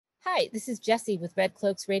Hi, this is Jessie with Red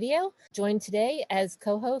Cloaks Radio, joined today as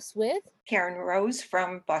co-host with Karen Rose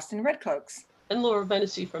from Boston Red Cloaks. And Laura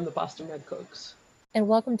Vennessy from the Boston Red Cloaks. And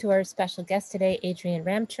welcome to our special guest today, Adrienne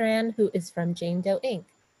Ramcharan, who is from Jane Doe Inc.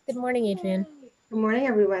 Good morning, Adrienne. Good morning,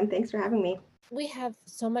 everyone. Thanks for having me. We have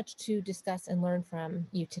so much to discuss and learn from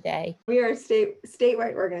you today. We are a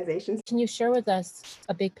statewide organization. Can you share with us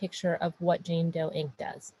a big picture of what Jane Doe Inc.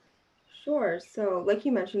 does? Sure. So like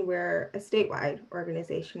you mentioned, we're a statewide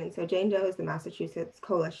organization. And so Jane Doe is the Massachusetts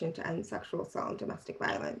Coalition to End Sexual Assault and Domestic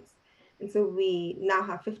Violence. And so we now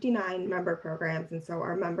have 59 member programs. And so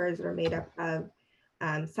our members are made up of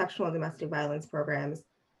sexual and domestic violence programs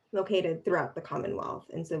located throughout the Commonwealth.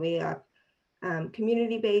 And so we have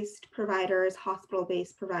community-based providers,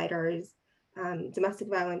 hospital-based providers, domestic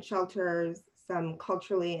violence shelters, some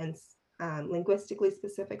culturally and linguistically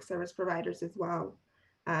specific service providers as well.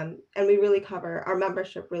 And we really cover, our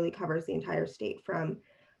membership really covers the entire state from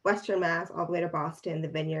Western Mass all the way to Boston, the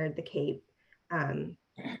Vineyard, the Cape.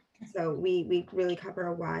 So we really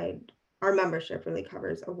cover our membership really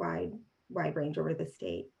covers a wide range over the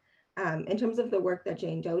state. In terms of the work that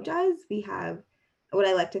Jane Doe does, we have what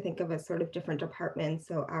I like to think of as sort of different departments.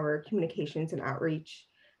 So our communications and outreach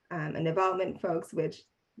and development folks, which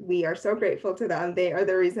we are so grateful to them. They are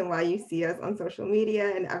the reason why you see us on social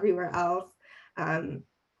media and everywhere else.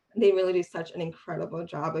 They really do such an incredible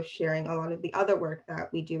job of sharing a lot of the other work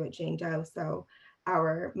that we do at Jane Doe. So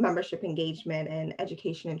our membership engagement and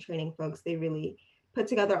education and training folks, they really put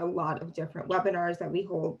together a lot of different webinars that we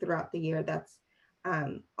hold throughout the year that's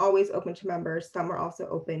always open to members. Some are also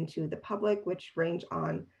open to the public, which range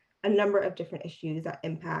on a number of different issues that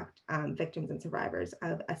impact victims and survivors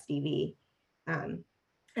of SDV. And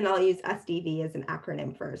I'll use SDV as an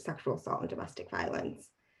acronym for sexual assault and domestic violence.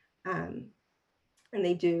 And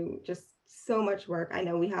they do just so much work. I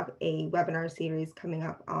know we have a webinar series coming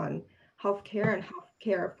up on healthcare and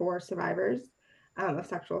healthcare for survivors of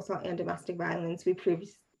sexual assault and domestic violence. We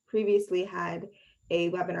previously had a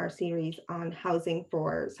webinar series on housing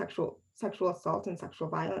for sexual assault and sexual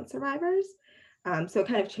violence survivors. So it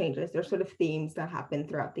kind of changes. There's sort of themes that happen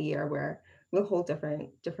throughout the year where we'll hold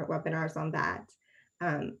different webinars on that.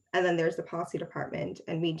 And then there's the policy department,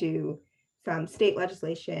 and we do some state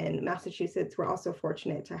legislation. Massachusetts, we're also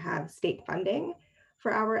fortunate to have state funding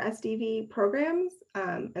for our SDV programs.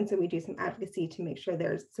 And so we do some advocacy to make sure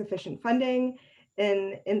there's sufficient funding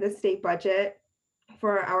in the state budget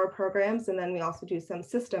for our programs. And then we also do some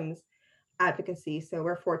systems advocacy. So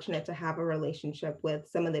we're fortunate to have a relationship with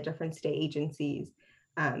some of the different state agencies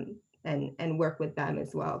and work with them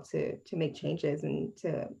as well to make changes and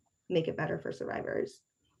to make it better for survivors.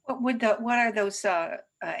 What are those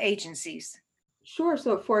agencies? Sure.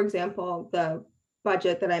 So for example, the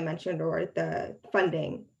budget that I mentioned or the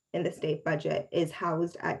funding in the state budget is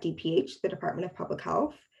housed at DPH, the Department of Public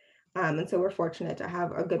Health. And so we're fortunate to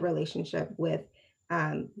have a good relationship with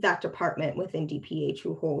that department within DPH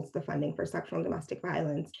who holds the funding for sexual and domestic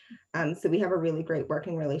violence. So we have a really great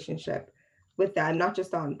working relationship with them, not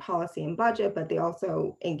just on policy and budget, but they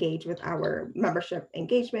also engage with our membership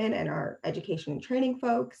engagement and our education and training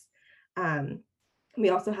folks. We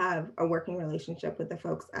also have a working relationship with the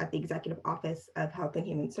folks at the Executive Office of Health and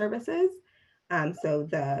Human Services. So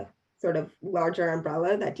the sort of larger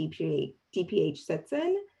umbrella that DPH sits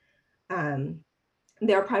in.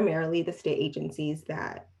 They're primarily the state agencies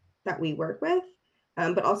that we work with,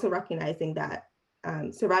 but also recognizing that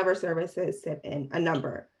survivor services sit in a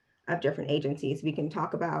number of different agencies. We can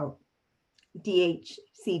talk about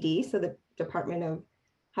DHCD, so the Department of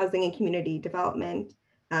Housing and Community Development.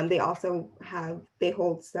 They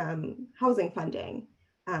hold some housing funding,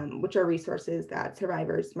 which are resources that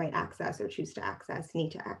survivors might access or choose to access,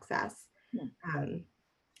 need to access.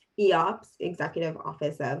 EOPS, Executive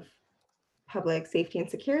Office of Public Safety and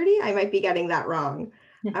Security. I might be getting that wrong.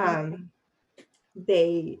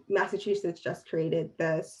 Massachusetts just created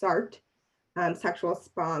the SART, Sexual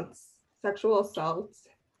Assault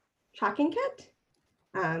Tracking Kit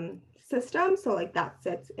system. So like that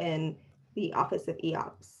sits in the Office of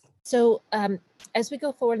EOPS. So as we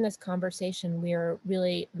go forward in this conversation, we are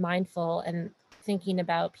really mindful and thinking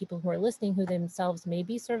about people who are listening who themselves may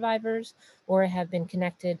be survivors or have been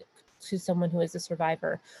connected to someone who is a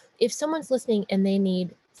survivor. If someone's listening and they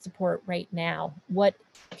need support right now, what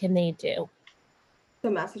can they do? So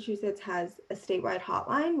Massachusetts has a statewide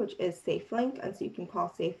hotline, which is SafeLink. And so you can call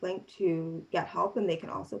SafeLink to get help, and they can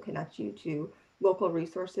also connect you to local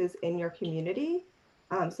resources in your community.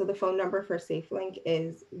 So the phone number for SafeLink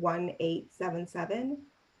is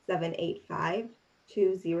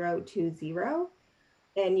 1-877-785-2020.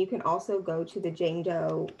 And you can also go to the Jane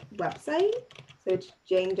Doe website. So it's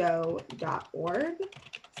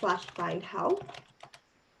janedoe.org/find help.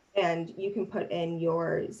 And you can put in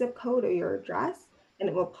your zip code or your address, and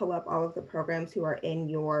it will pull up all of the programs who are in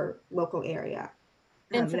your local area.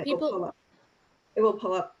 And for And people, it will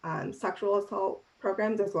pull up sexual assault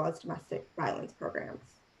programs as well as domestic violence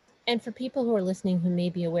programs. who are listening who may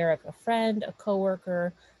be aware of a friend, a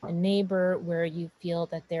coworker, a neighbor where you feel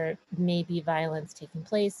that there may be violence taking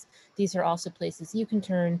place, these are also places you can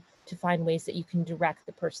turn to find ways that you can direct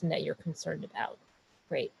the person that you're concerned about.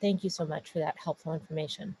 Great. Thank you so much for that helpful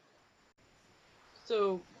information.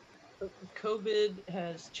 So COVID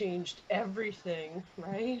has changed everything,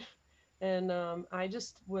 right? And I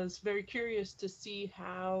just was very curious to see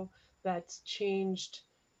how that's changed,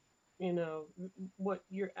 what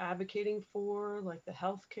you're advocating for, like the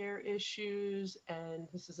healthcare issues. And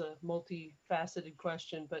this is a multifaceted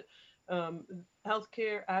question, but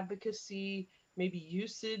healthcare advocacy, maybe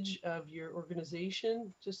usage of your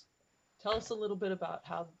organization. Just tell us a little bit about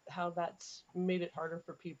how that's made it harder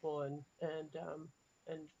for people and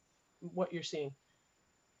what you're seeing.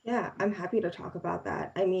 Yeah, I'm happy to talk about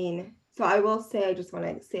that. I mean, so I will say, I just want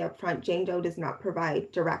to say up front, Jane Doe does not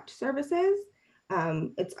provide direct services.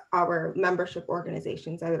 It's our membership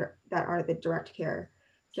organizations that are the direct care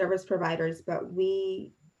service providers. But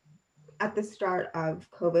we, at the start of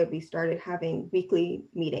COVID, we started having weekly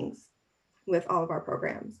meetings with all of our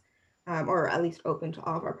programs, or at least open to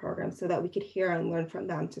all of our programs, so that we could hear and learn from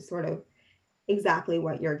them to sort of exactly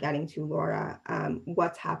what you're getting to, Laura.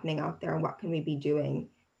 What's happening out there and what can we be doing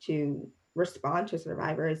to respond to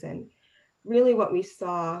survivors? And really what we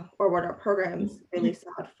saw, or what our programs really saw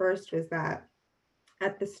at first, was that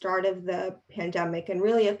at the start of the pandemic, and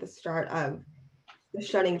really at the start of the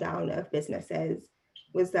shutting down of businesses,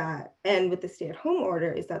 was that, and with the stay-at-home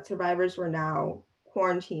order, is that survivors were now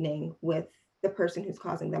quarantining with the person who's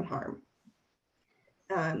causing them harm.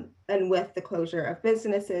 And with the closure of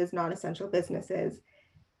businesses, non-essential businesses,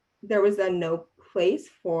 there was then no place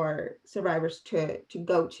for survivors to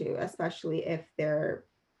go to, especially if their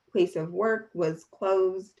place of work was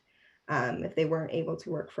closed, if they weren't able to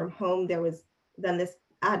work from home. There was then this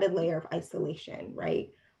added layer of isolation, right,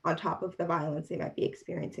 on top of the violence they might be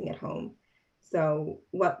experiencing at home. So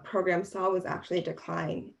what programs saw was actually a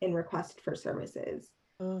decline in request for services.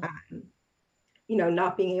 Oh.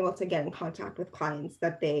 Not being able to get in contact with clients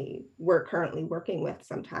that they were currently working with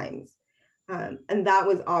sometimes. And that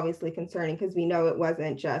was obviously concerning, because we know it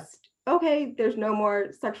wasn't just, okay, there's no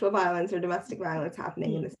more sexual violence or domestic violence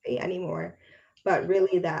happening in the state anymore, but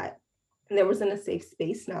really that there wasn't a safe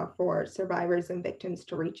space now for survivors and victims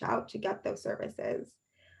to reach out to get those services.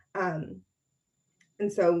 And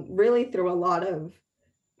so really through a lot of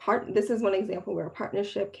this is one example where a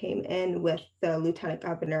partnership came in with the Lieutenant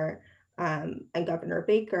Governor and Governor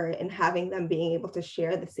Baker, and having them being able to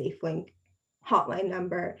share the SafeLink hotline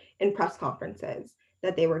number in press conferences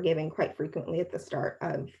that they were giving quite frequently at the start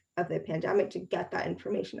of the pandemic, to get that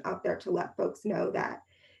information out there, to let folks know that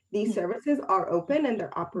these services are open and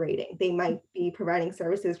they're operating. They might be providing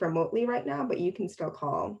services remotely right now, but you can still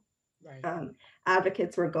call. Right.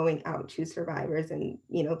 Advocates were going out to survivors and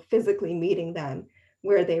physically meeting them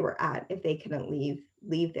where they were at if they couldn't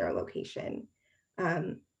leave their location.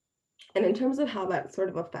 And in terms of how that sort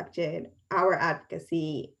of affected our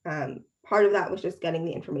advocacy, part of that was just getting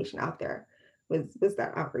the information out there, was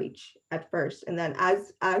that outreach at first. And then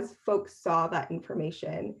as folks saw that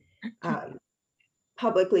information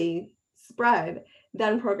publicly spread,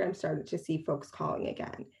 then programs started to see folks calling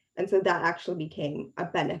again. And so that actually became a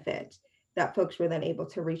benefit, that folks were then able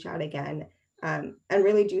to reach out again, and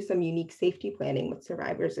really do some unique safety planning with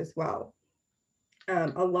survivors as well.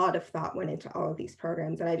 A lot of thought went into all of these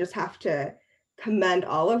programs, and I just have to commend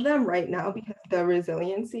all of them right now, because the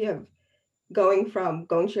resiliency of going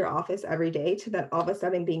to your office every day to then all of a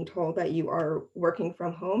sudden being told that you are working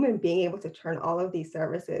from home and being able to turn all of these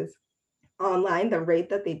services online, the rate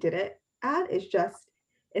that they did it at is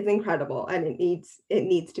incredible, and it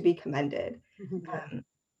needs to be commended.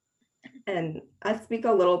 And I speak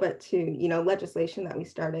a little bit to legislation that we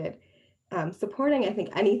started supporting. I think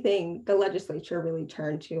anything the legislature really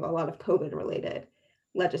turned to a lot of COVID related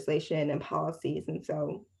legislation and policies. And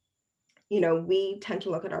so, we tend to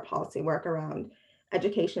look at our policy work around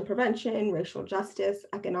education prevention, racial justice,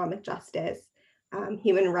 economic justice,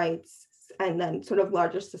 human rights, and then sort of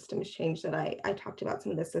larger systems change that I talked about,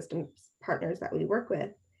 some of the systems partners that we work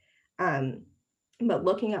with. But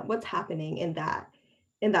looking at what's happening in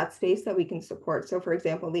that space that we can support. So for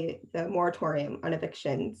example, the moratorium on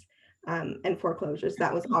evictions and foreclosures,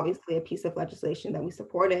 that was obviously a piece of legislation that we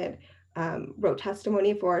supported wrote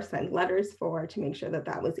testimony for, sent letters for, to make sure that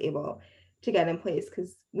that was able to get in place,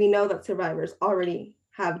 because we know that survivors already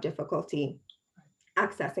have difficulty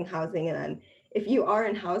accessing housing. And then if you are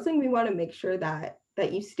in housing, we want to make sure that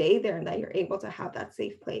you stay there and that you're able to have that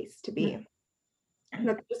safe place to be.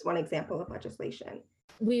 That's just one example of legislation.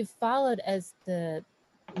 We've followed as the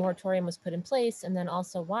moratorium was put in place, and then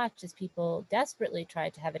also watched as people desperately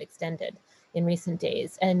tried to have it extended in recent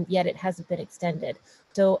days, and yet it hasn't been extended.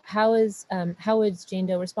 So how is Jane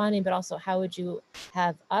Doe responding, but also how would you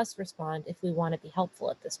have us respond if we want to be helpful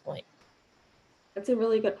at this point? That's a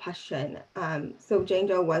really good question. So Jane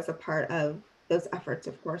Doe was a part of those efforts,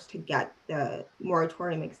 of course, to get the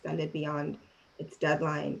moratorium extended beyond its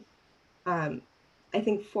deadline. I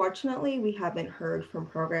think fortunately, we haven't heard from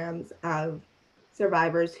programs of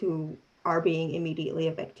survivors who are being immediately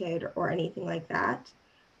evicted or anything like that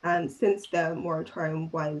since the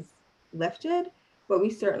moratorium was lifted. But we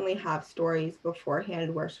certainly have stories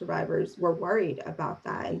beforehand where survivors were worried about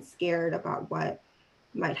that and scared about what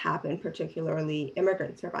might happen, particularly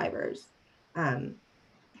immigrant survivors um,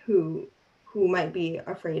 who might be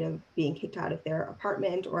afraid of being kicked out of their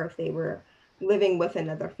apartment, or if they were living with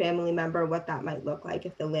another family member, what that might look like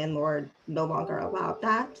if the landlord no longer allowed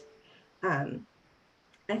that. Um,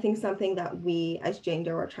 I think something that we as Jane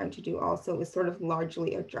Doe are trying to do also is sort of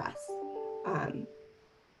largely address um,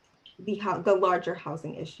 the larger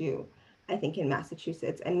housing issue, I think, in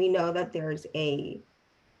Massachusetts. And we know that there's a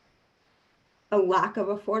lack of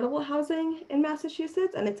affordable housing in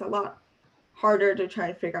Massachusetts, and it's a lot harder to try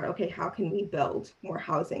and figure out, okay, how can we build more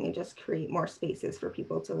housing and just create more spaces for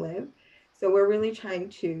people to live? So we're really trying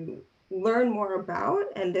to learn more about,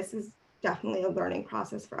 and this is definitely a learning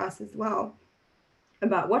process for us as well,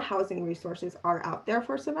 about what housing resources are out there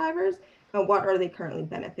for survivors and what are they currently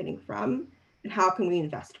benefiting from, and how can we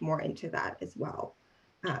invest more into that as well.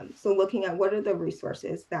 So looking at what are the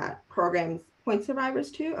resources that programs point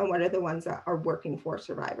survivors to, and what are the ones that are working for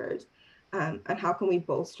survivors, and how can we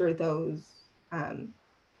bolster those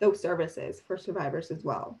services for survivors as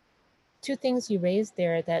well. Two things you raised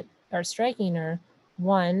there that are striking are,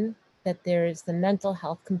 one, that there's the mental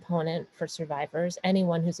health component for survivors.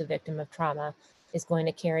 Anyone who's a victim of trauma is going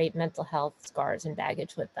to carry mental health scars and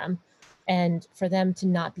baggage with them. And for them to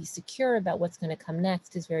not be secure about what's going to come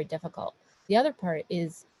next is very difficult. The other part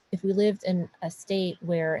is, if we lived in a state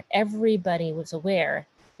where everybody was aware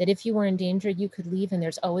that if you were in danger, you could leave and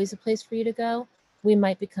there's always a place for you to go, we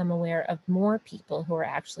might become aware of more people who are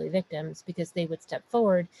actually victims, because they would step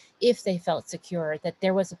forward if they felt secure that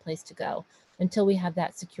there was a place to go. Until we have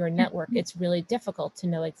that secure network, it's really difficult to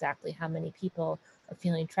know exactly how many people are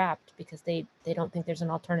feeling trapped because they don't think there's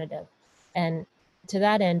an alternative. And to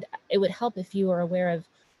that end, it would help if you are aware of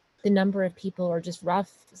the number of people, or just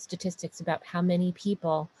rough statistics about how many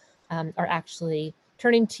people are actually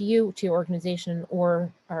turning to you, to your organization,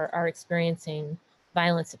 or are experiencing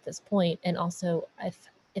violence at this point, and also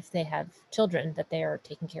if they have children that they are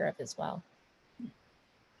taking care of as well.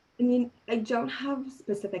 I mean, I don't have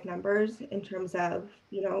specific numbers in terms of,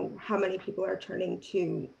 how many people are turning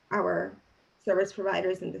to our service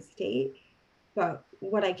providers in the state. But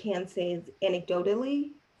what I can say is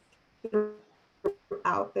anecdotally,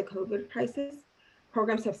 throughout the COVID crisis,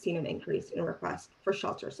 programs have seen an increase in requests for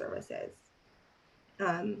shelter services.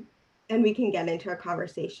 And we can get into a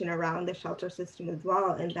conversation around the shelter system as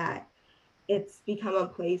well, and that it's become a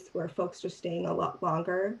place where folks are staying a lot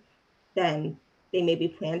longer than they maybe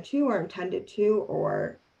planned to or intended to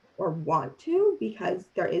or want to, because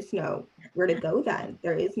there is no where to go then.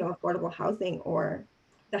 There is no affordable housing, or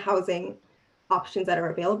the housing options that are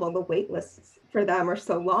available, the wait lists for them are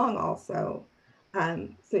so long also.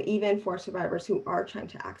 So even for survivors who are trying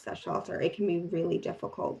to access shelter, it can be really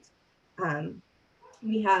difficult.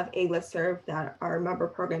 We have a listserv that our member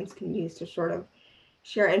programs can use to sort of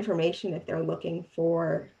share information if they're looking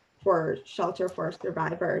for shelter for a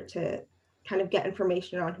survivor, to kind of get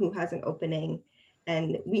information on who has an opening.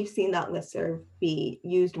 And we've seen that listserv be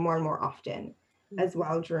used more and more often as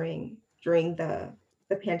well during the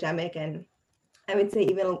pandemic, and I would say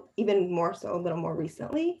even more so a little more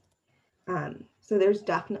recently. So there's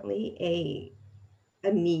definitely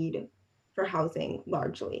a need for housing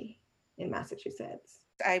largely in Massachusetts.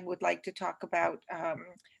 I would like to talk about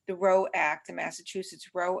the Roe Act, the Massachusetts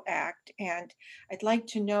Roe Act. And I'd like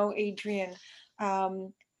to know, Adrienne, how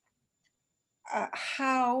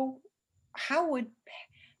would,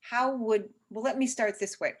 well, let me start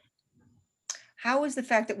this way. How is the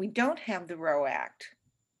fact that we don't have the Roe Act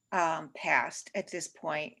passed at this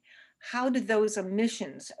point, how do those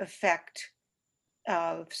omissions affect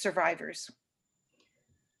survivors?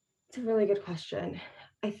 It's a really good question.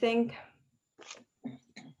 I think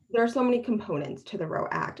there are so many components to the Roe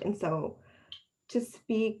Act. And so to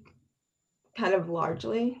speak kind of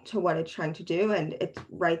largely to what it's trying to do, and it's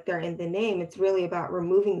right there in the name, it's really about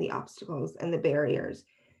removing the obstacles and the barriers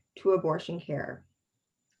to abortion care.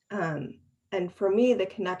 And for me, the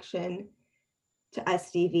connection to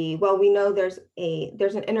SDV, well, we know there's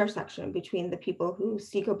an intersection between the people who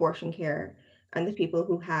seek abortion care and the people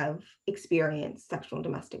who have experienced sexual and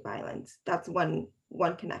domestic violence. That's one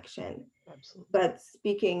connection. Absolutely. But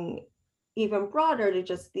speaking even broader to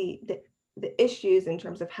just the issues in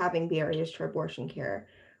terms of having barriers to abortion care,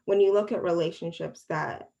 when you look at relationships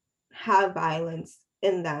that have violence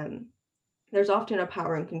in them, there's often a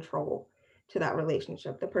power and control to that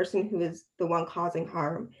relationship. The person who is the one causing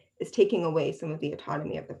harm is taking away some of the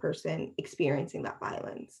autonomy of the person experiencing that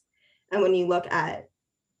violence. And when you look at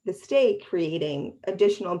the state creating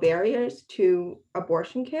additional barriers to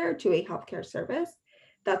abortion care, to a healthcare service,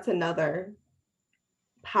 that's another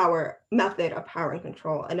method of power and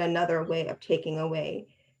control, and another way of taking away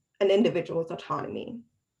an individual's autonomy.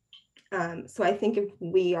 So I think if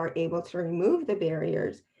we are able to remove the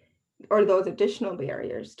barriers or those additional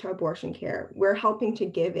barriers to abortion care, we're helping to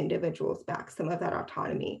give individuals back some of that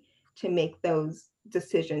autonomy to make those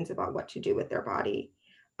decisions about what to do with their body.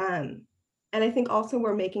 And I think also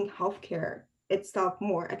we're making healthcare itself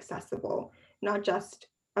more accessible, not just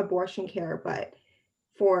abortion care, but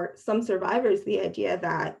for some survivors, the idea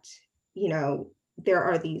that, there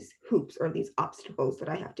are these hoops or these obstacles that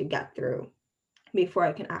I have to get through before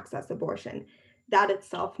I can access abortion, that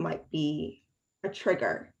itself might be a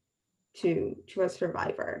trigger to a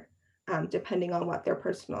survivor, depending on what their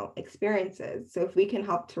personal experience is. So if we can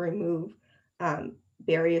help to remove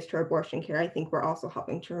barriers to abortion care, I think we're also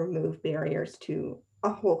helping to remove barriers to a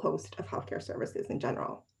whole host of healthcare services in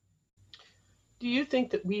general. Do you think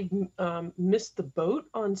that we've missed the boat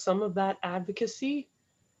on some of that advocacy?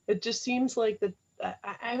 It just seems like that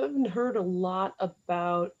I haven't heard a lot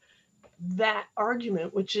about that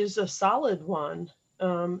argument, which is a solid one.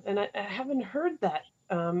 And I haven't heard that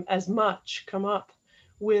as much come up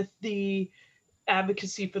with the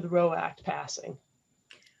advocacy for the Roe Act passing.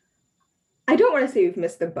 I don't want to say we've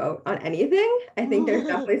missed the boat on anything. I think there's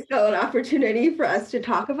definitely still an opportunity for us to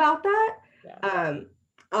talk about that. Yeah.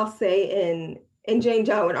 I'll say in Jane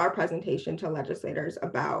Doe, in our presentation to legislators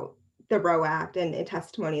about the Roe Act and a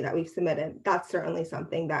testimony that we've submitted, that's certainly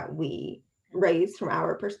something that we raised from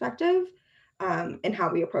our perspective, and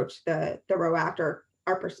how we approach the Roe Act, or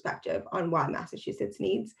our perspective on why Massachusetts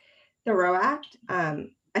needs the Roe Act.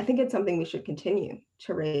 I think it's something we should continue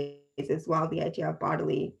to raise as well, the idea of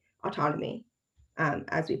bodily autonomy,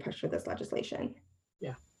 as we push for this legislation.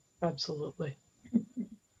 Yeah, absolutely.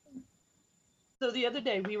 So the other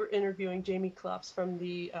day we were interviewing Jamie Klops from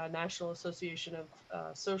the National Association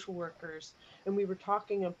of Social Workers, and we were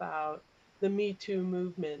talking about the Me Too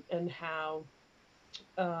movement and how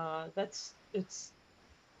it's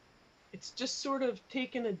just sort of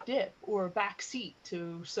taken a dip or a backseat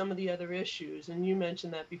to some of the other issues. And you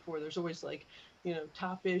mentioned that before. There's always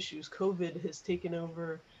top issues. COVID has taken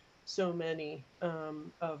over so many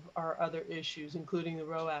of our other issues, including the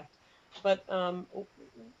Roe Act. But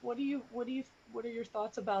what are your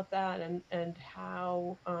thoughts about that, and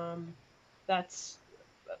how that's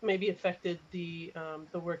maybe affected the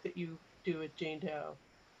work that you do at Jane Doe?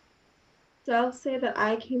 So I'll say that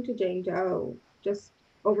I came to Jane Doe just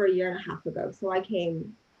over a year and a half ago. So I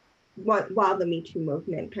came while the Me Too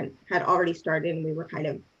movement had already started, and we were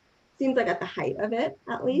seems like at the height of it,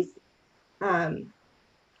 at least.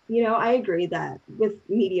 I agree that with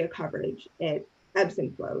media coverage, it ebbs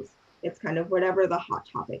and flows. It's kind of whatever the hot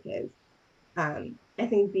topic is. I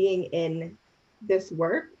think being in this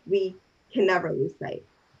work, we can never lose sight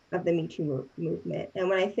of the Me Too movement. And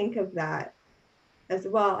when I think of that as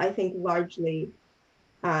well, I think largely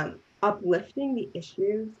uplifting the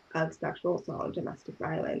issues of sexual assault and domestic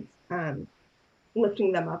violence,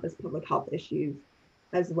 lifting them up as public health issues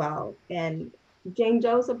as well. And Jane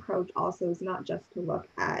Doe's approach also is not just to look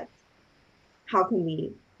at how can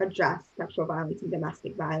we address sexual violence and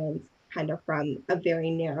domestic violence kind of from a very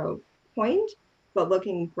narrow point, but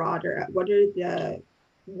looking broader at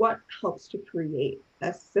what helps to create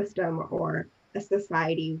a system or a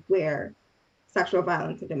society where sexual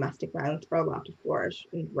violence and domestic violence are allowed to flourish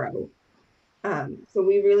and grow. So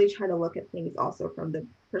we really try to look at things also from the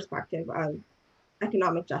perspective of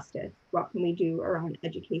economic justice. What can we do around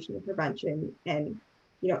education and prevention, and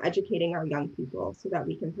educating our young people so that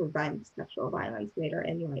we can prevent sexual violence later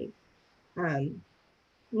in life.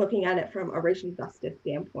 Looking at it from a racial justice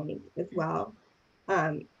standpoint as well.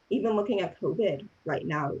 even looking at COVID right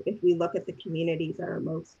now, if we look at the communities that are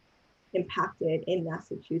most impacted in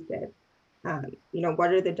Massachusetts,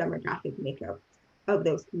 what are the demographic makeups of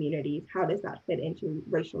those communities? How does that fit into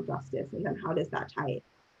racial justice? And then how does that tie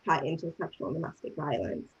into sexual and domestic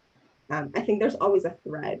violence? I think there's always a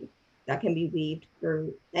thread that can be weaved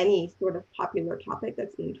through any sort of popular topic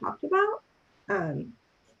that's being talked about, and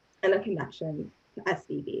a connection to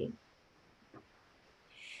SDV.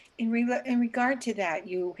 In regard to that,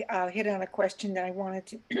 you hit on a question that I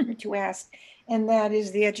wanted to ask, and that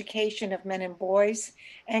is the education of men and boys.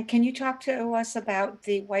 And can you talk to us about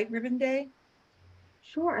the White Ribbon Day?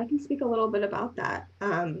 Sure, I can speak a little bit about that.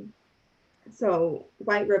 So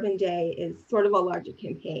White Ribbon Day is sort of a larger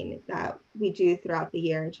campaign that we do throughout the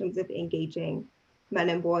year in terms of engaging men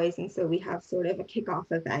and boys. And so we have sort of a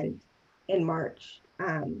kickoff event in March.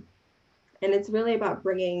 And it's really about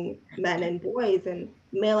bringing men and boys and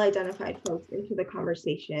male identified folks into the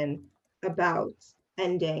conversation about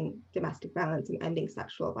ending domestic violence and ending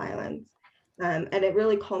sexual violence. And it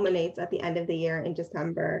really culminates at the end of the year in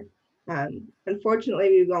December. Unfortunately,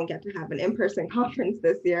 we won't get to have an in-person conference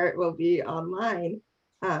this year. It will be online,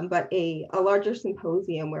 but a larger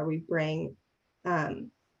symposium where we bring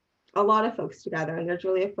a lot of folks together. And there's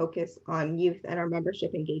really a focus on youth, and our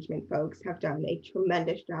membership engagement folks have done a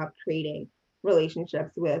tremendous job creating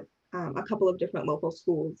relationships with a couple of different local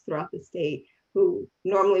schools throughout the state, who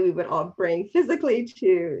normally we would all bring physically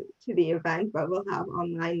to the event, but we'll have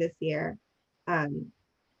online this year,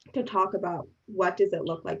 to talk about what does it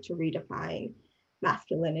look like to redefine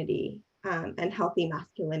masculinity, and healthy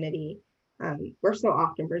masculinity. We're so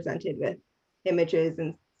often presented with images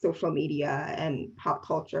and social media and pop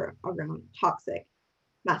culture around toxic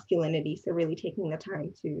masculinity. So really taking the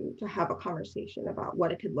time to have a conversation about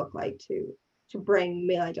what it could look like to bring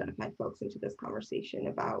male identified folks into this conversation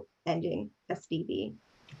about ending SDV.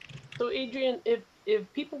 So Adrienne, if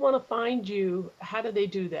people want to find you, how do they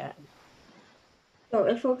do that? So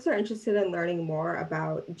if folks are interested in learning more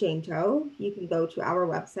about Jane Doe, you can go to our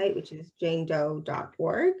website, which is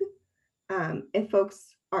janedoe.org. If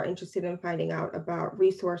folks are interested in finding out about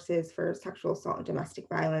resources for sexual assault and domestic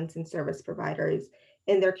violence and service providers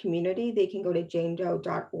in their community, they can go to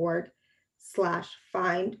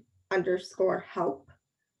janedoe.org/find_help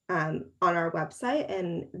on our website.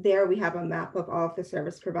 And there we have a map of all of the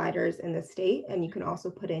service providers in the state. And you can also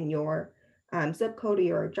put in your zip code or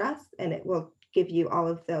your address, and it will give you all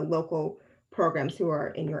of the local programs who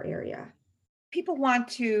are in your area. People want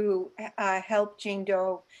to help Jane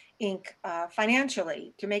Doe Inc.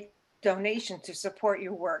 Financially, to make donations to support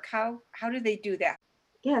your work. How do they do that?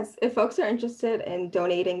 Yes, if folks are interested in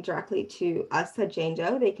donating directly to us at Jane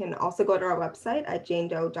Doe, they can also go to our website at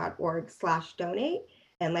janedoe.org/donate.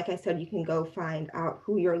 And like I said, you can go find out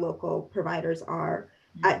who your local providers are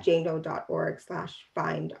at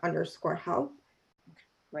janedoe.org/find_help.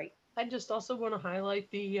 Right. I just also want to highlight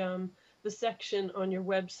the section on your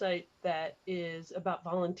website that is about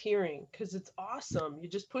volunteering, because it's awesome. You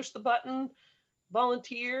just push the button,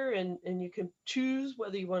 volunteer, and you can choose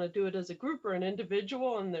whether you want to do it as a group or an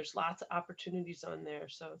individual, and there's lots of opportunities on there.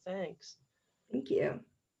 So thanks. Thank you.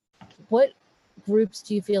 What groups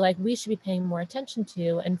do you feel like we should be paying more attention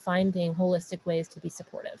to and finding holistic ways to be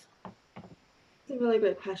supportive? It's a really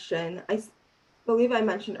great question. I believe I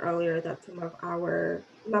mentioned earlier that some of our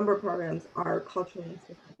member programs are culturally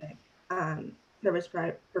specific service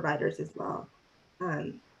providers as well.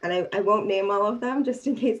 And I won't name all of them just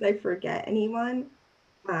in case I forget anyone.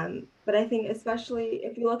 But I think especially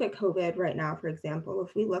if you look at COVID right now, for example,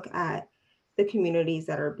 if we look at the communities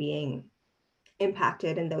that are being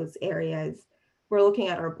impacted in those areas, we're looking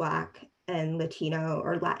at our Black and Latino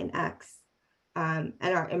or Latinx and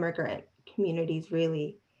our immigrant communities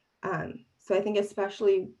really. So I think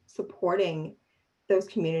especially supporting those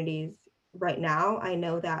communities right now, I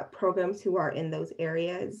know that programs who are in those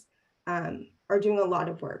areas are doing a lot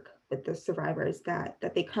of work with the survivors that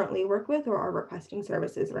they currently work with or are requesting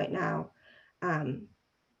services right now.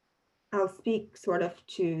 I'll speak sort of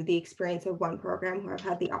to the experience of one program who I've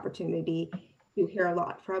had the opportunity to hear a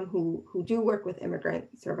lot from, who do work with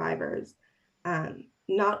immigrant survivors.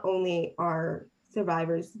 Not only are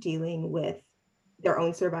survivors dealing with their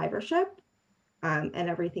own survivorship and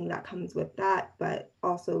everything that comes with that, but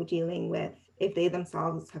also dealing with if they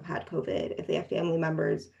themselves have had COVID, if they have family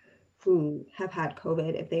members who have had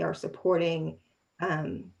COVID, if they are supporting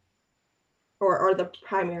or the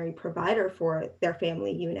primary provider for their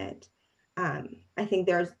family unit. I think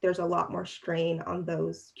there's a lot more strain on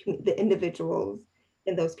the individuals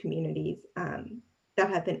in those communities that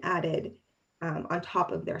have been added on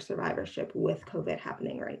top of their survivorship with COVID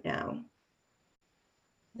happening right now.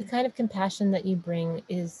 The kind of compassion that you bring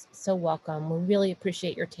is so welcome. We really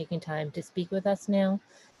appreciate your taking time to speak with us now.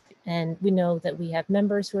 And we know that we have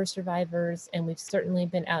members who are survivors, and we've certainly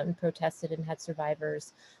been out and protested and had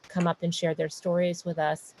survivors come up and share their stories with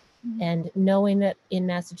us. And knowing that in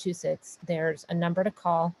Massachusetts, there's a number to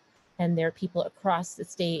call and there are people across the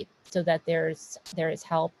state so that there is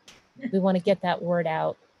help. We want to get that word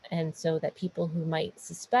out. And so that people who might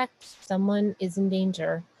suspect someone is in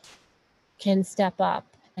danger can step up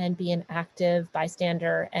and be an active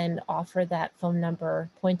bystander and offer that phone number,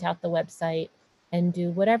 point out the website, and do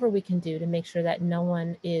whatever we can do to make sure that no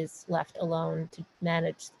one is left alone to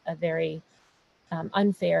manage a very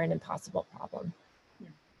unfair and impossible problem. Yeah.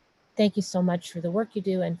 Thank you so much for the work you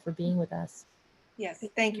do and for being with us. Yes,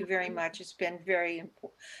 thank you very much. It's been very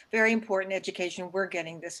important education we're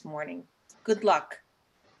getting this morning. Good luck.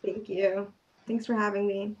 Thank you. Thanks for having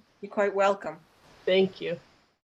me. You're quite welcome. Thank you.